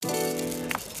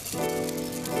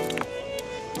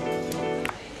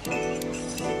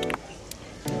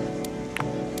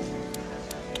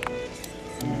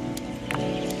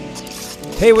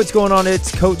Hey, what's going on?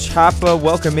 It's Coach Hoppa.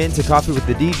 Welcome into Coffee with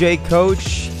the DJ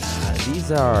Coach.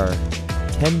 These are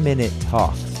 10-minute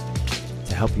talks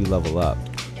to help you level up.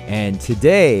 And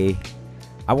today,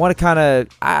 I want to kind of,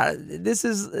 this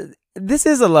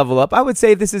is a level up. I would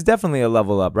say this is definitely a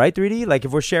level up, right, 3D? Like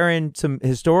if we're sharing some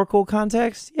historical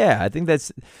context, yeah, I think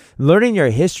that's, learning your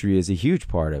history is a huge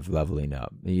part of leveling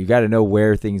up. You got to know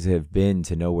where things have been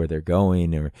to know where they're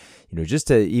going, or, just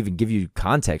to even give you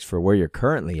context for where you're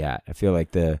currently at. I feel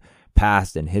like the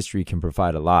past and history can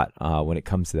provide a lot when it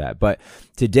comes to that. But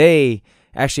today,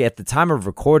 actually at the time of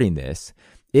recording this,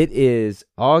 it is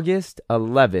August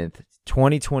 11th,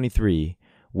 2023,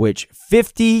 which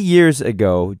 50 years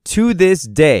ago to this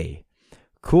day,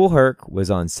 Kool Herc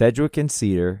was on Sedgwick and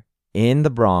Cedar in the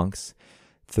Bronx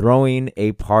throwing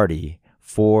a party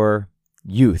for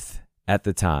youth at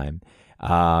the time.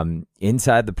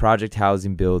 Inside the Project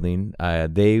Housing building,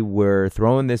 they were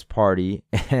throwing this party,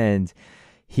 and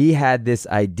he had this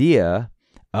idea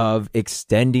of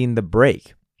extending the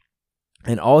break.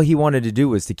 And all he wanted to do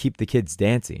was to keep the kids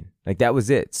dancing. Like, that was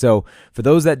it. So for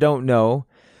those that don't know,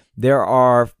 there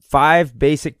are 5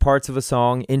 basic parts of a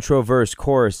song: intro, verse,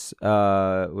 chorus,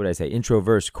 intro,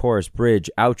 verse, chorus, bridge,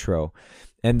 outro.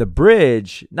 And the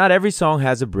bridge, not every song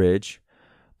has a bridge,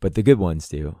 but the good ones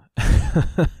do,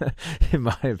 in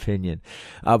my opinion.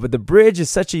 But the bridge is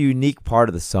such a unique part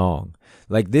of the song.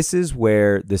 Like, this is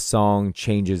where the song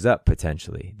changes up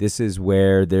potentially. This is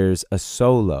where there's a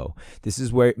solo. This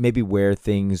is where where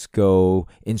things go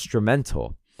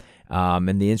instrumental.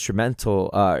 And the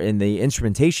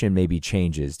instrumentation maybe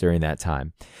changes during that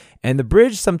time. And the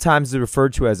bridge sometimes is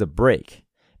referred to as a break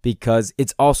because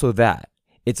it's also that.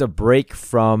 It's a break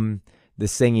from the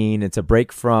singing. It's a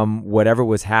break from whatever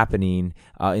was happening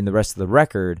in the rest of the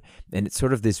record. And it's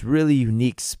sort of this really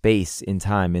unique space in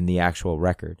time in the actual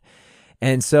record.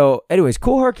 And so, anyways,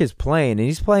 Kool Herc is playing, and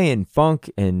he's playing funk,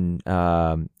 and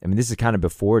this is kind of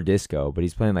before disco, but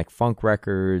he's playing like funk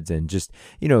records and just,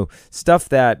 stuff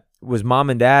that was mom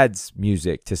and dad's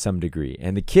music to some degree.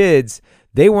 And the kids,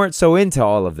 they weren't so into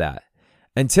all of that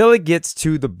until it gets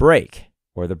to the break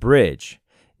or the bridge.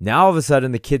 Now, all of a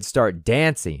sudden, the kids start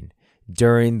dancing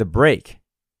during the break.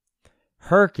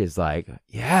 Herc is like,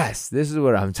 yes, this is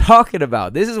what I'm talking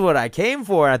about. This is what I came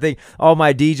for. And I think all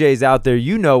my DJs out there,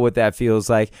 you know what that feels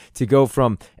like to go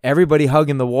from everybody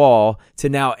hugging the wall to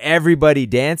now everybody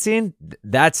dancing.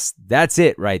 That's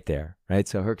it right there, right?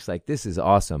 So Herc's like, this is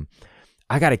awesome.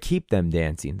 I got to keep them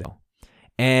dancing though.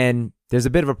 And there's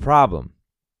a bit of a problem.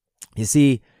 You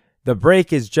see, the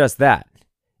break is just that.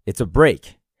 It's a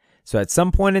break. So at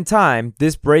some point in time,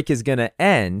 this break is going to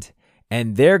end,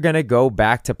 and they're going to go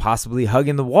back to possibly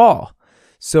hugging the wall.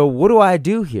 So what do I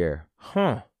do here?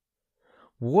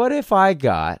 What if I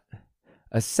got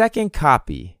a second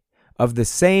copy of the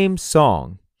same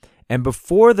song, and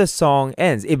before the song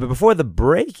ends, before the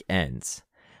break ends,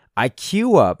 I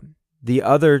cue up the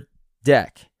other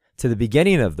deck to the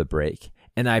beginning of the break,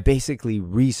 and I basically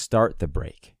restart the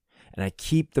break, and I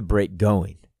keep the break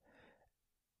going.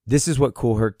 This is what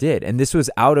Kool Herc did, and this was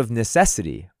out of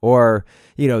necessity, or,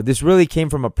 this really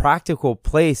came from a practical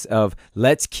place of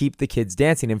let's keep the kids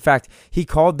dancing. In fact, he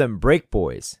called them break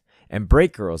boys and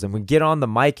break girls, and would get on the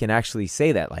mic and actually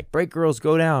say that, like, break girls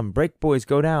go down, break boys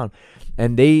go down.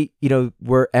 And they,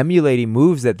 were emulating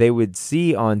moves that they would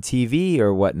see on TV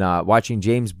or whatnot, watching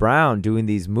James Brown doing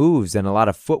these moves and a lot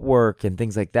of footwork and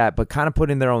things like that, but kind of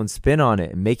putting their own spin on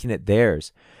it and making it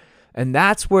theirs. And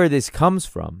that's where this comes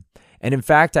from. And in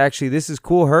fact, actually, this is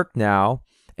Kool Herc now,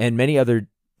 and many other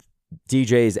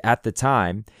DJs at the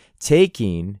time,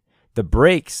 taking the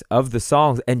breaks of the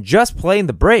songs and just playing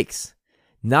the breaks,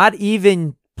 not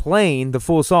even playing the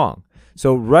full song.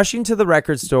 So rushing to the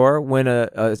record store when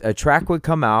a track would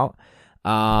come out,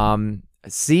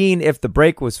 seeing if the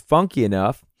break was funky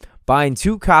enough, buying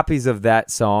 2 copies of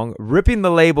that song, ripping the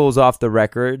labels off the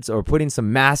records, or putting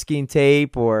some masking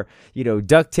tape or,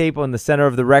 duct tape on the center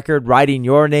of the record, writing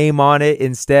your name on it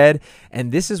instead.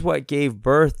 And this is what gave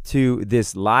birth to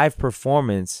this live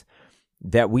performance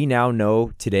that we now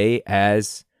know today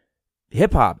as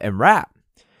hip hop and rap.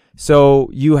 So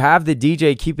you have the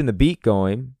DJ keeping the beat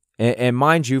going. And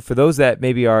mind you, for those that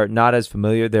maybe are not as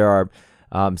familiar, there are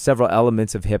several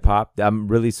elements of hip hop. I'm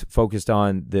really focused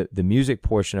on the music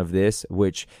portion of this,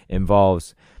 which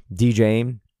involves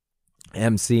DJing,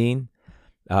 MCing,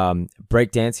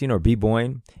 breakdancing or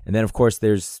b-boying, and then of course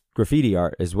there's graffiti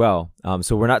art as well.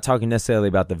 So we're not talking necessarily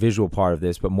about the visual part of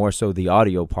this, but more so the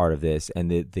audio part of this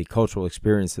and the cultural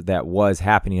experience that was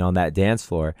happening on that dance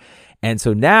floor. And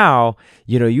so now,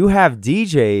 you have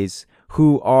DJs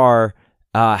who are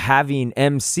having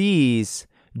MCs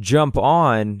jump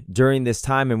on during this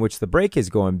time in which the break is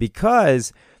going,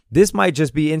 because this might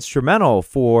just be instrumental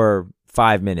for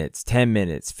 5 minutes, 10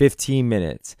 minutes, 15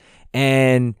 minutes.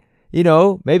 And,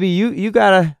 maybe you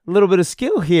got a little bit of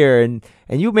skill here, and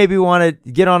you maybe want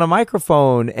to get on a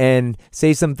microphone and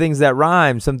say some things that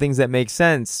rhyme, some things that make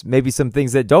sense, maybe some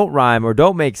things that don't rhyme or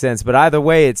don't make sense. But either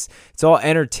way, it's all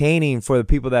entertaining for the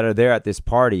people that are there at this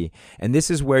party. And this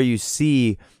is where you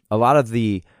see a lot of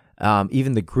the,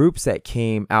 even the groups that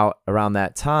came out around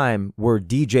that time were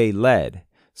DJ led.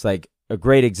 It's like a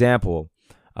great example,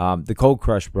 the Cold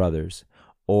Crush Brothers,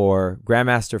 or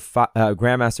Grandmaster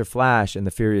Flash and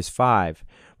the Furious Five,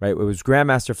 right? It was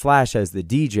Grandmaster Flash as the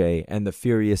DJ and the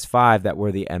Furious Five that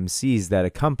were the MCs that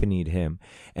accompanied him.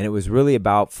 And it was really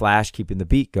about Flash keeping the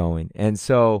beat going. And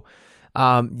so,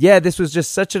 this was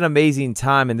just such an amazing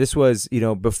time. And this was,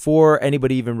 before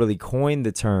anybody even really coined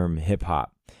the term hip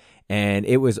hop. And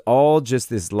it was all just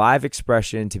this live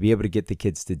expression to be able to get the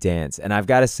kids to dance. And I've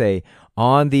got to say,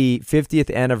 on the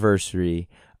 50th anniversary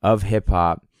of hip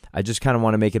hop, I just kind of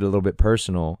want to make it a little bit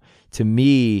personal. To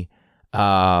me,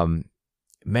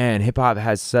 hip hop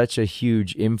has such a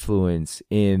huge influence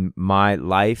in my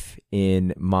life,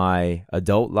 in my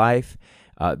adult life,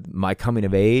 my coming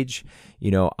of age.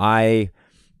 I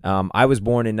was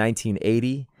born in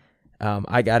 1980.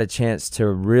 I got a chance to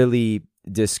really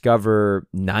discover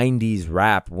 90s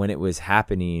rap when it was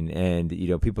happening. And,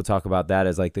 people talk about that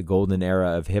as like the golden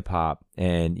era of hip hop.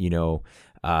 And,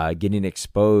 getting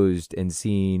exposed and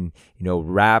seeing,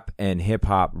 rap and hip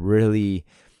hop really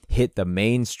hit the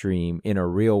mainstream in a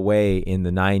real way in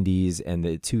the 90s and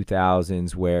the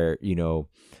 2000s, where,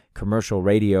 commercial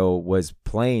radio was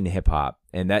playing hip hop,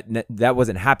 and that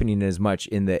wasn't happening as much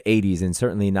in the 80s and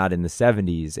certainly not in the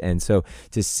 70s. And so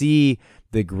to see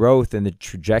the growth and the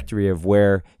trajectory of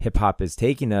where hip hop is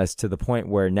taking us to the point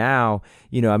where now,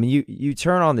 you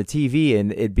turn on the TV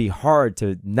and it'd be hard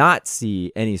to not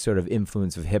see any sort of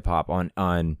influence of hip hop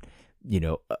on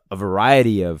a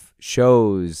variety of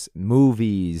shows,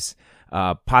 movies,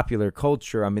 popular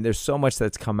culture. I mean, there's so much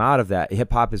that's come out of that.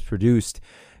 Hip hop has produced,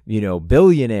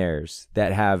 billionaires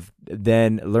that have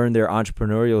then learned their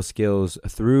entrepreneurial skills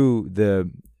through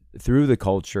the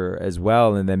culture as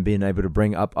well, and then being able to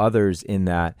bring up others in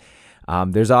that.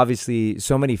 There's obviously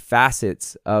so many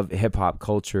facets of hip hop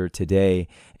culture today,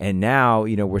 and now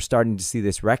we're starting to see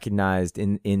this recognized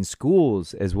in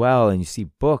schools as well, and you see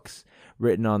books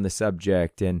written on the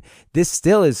subject, and this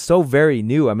still is so very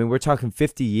new. I mean, we're talking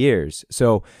 50 years.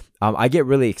 So I get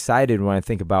really excited when I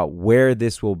think about where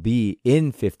this will be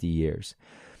in 50 years.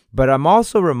 But I'm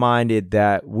also reminded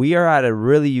that we are at a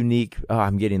really unique,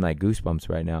 I'm getting like goosebumps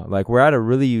right now. Like, we're at a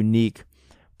really unique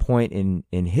point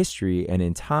in history and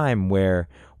in time where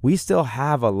we still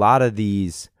have a lot of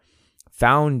these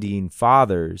founding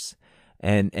fathers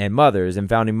and mothers, and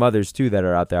founding mothers too, that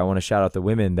are out there. I want to shout out the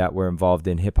women that were involved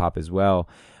in hip hop as well,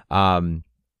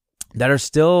 that are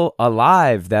still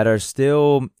alive, that are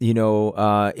still,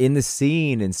 in the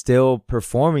scene and still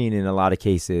performing in a lot of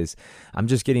cases. I'm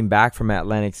just getting back from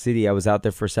Atlantic City. I was out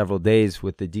there for several days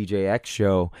with the DJ X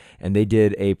show, and they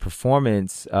did a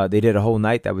performance. They did a whole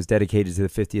night that was dedicated to the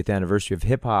 50th anniversary of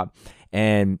hip hop.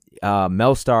 And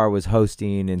Melstar was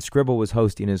hosting, and Scribble was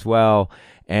hosting as well.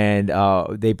 And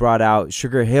they brought out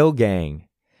Sugar Hill Gang.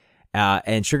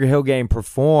 And Sugar Hill Gang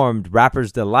performed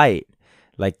Rapper's Delight,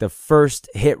 like the first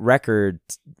hit record,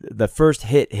 the first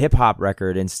hit hip hop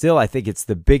record. And still, I think it's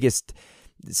the biggest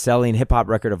selling hip hop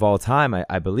record of all time,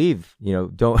 I believe.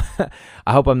 Don't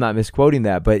I hope I'm not misquoting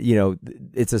that, but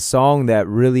it's a song that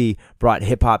really brought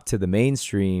hip hop to the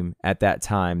mainstream at that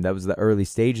time. That was the early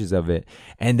stages of it,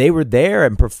 and they were there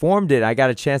and performed it. I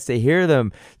got a chance to hear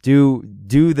them do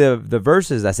the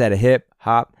verses. I said a hip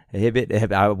hop, a hip it, a hip.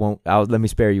 Let me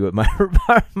spare you with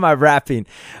my my rapping.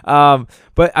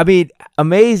 But I mean,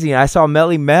 amazing. I saw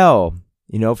Melly Mel,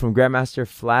 from Grandmaster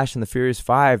Flash and the Furious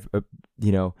Five.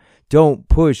 Don't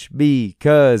push me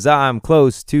 'cause I'm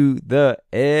close to the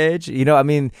edge. I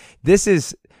mean, this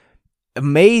is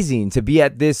amazing to be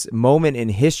at this moment in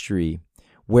history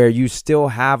where you still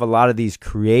have a lot of these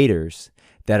creators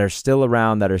that are still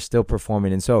around, that are still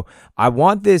performing. And so I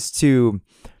want this to,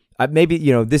 maybe,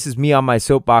 this is me on my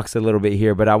soapbox a little bit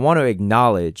here, but I want to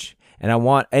acknowledge, and I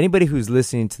want anybody who's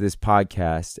listening to this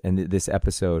podcast and this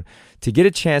episode to get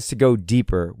a chance to go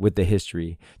deeper with the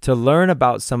history, to learn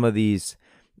about some of these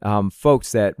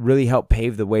folks that really help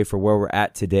pave the way for where we're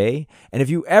at today. And if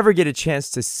you ever get a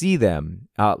chance to see them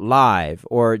live,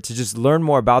 or to just learn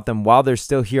more about them while they're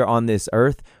still here on this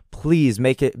earth, please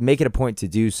make it a point to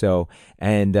do so.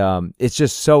 And it's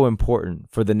just so important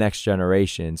for the next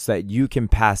generation, so that you can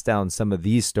pass down some of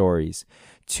these stories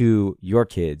to your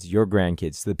kids, your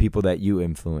grandkids, to the people that you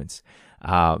influence.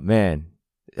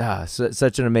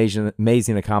 Such an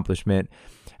amazing accomplishment.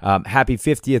 Happy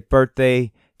 50th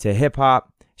birthday to hip hop.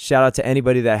 Shout out to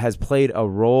anybody that has played a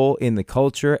role in the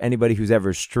culture, anybody who's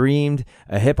ever streamed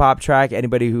a hip hop track,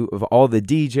 anybody of all the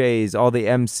DJs, all the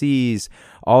MCs,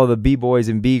 all the B-boys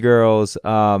and B-girls,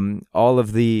 all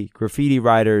of the graffiti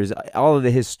writers, all of the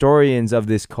historians of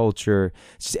this culture,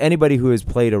 just anybody who has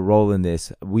played a role in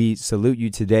this. We salute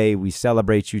you today. We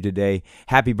celebrate you today.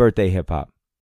 Happy birthday, hip hop.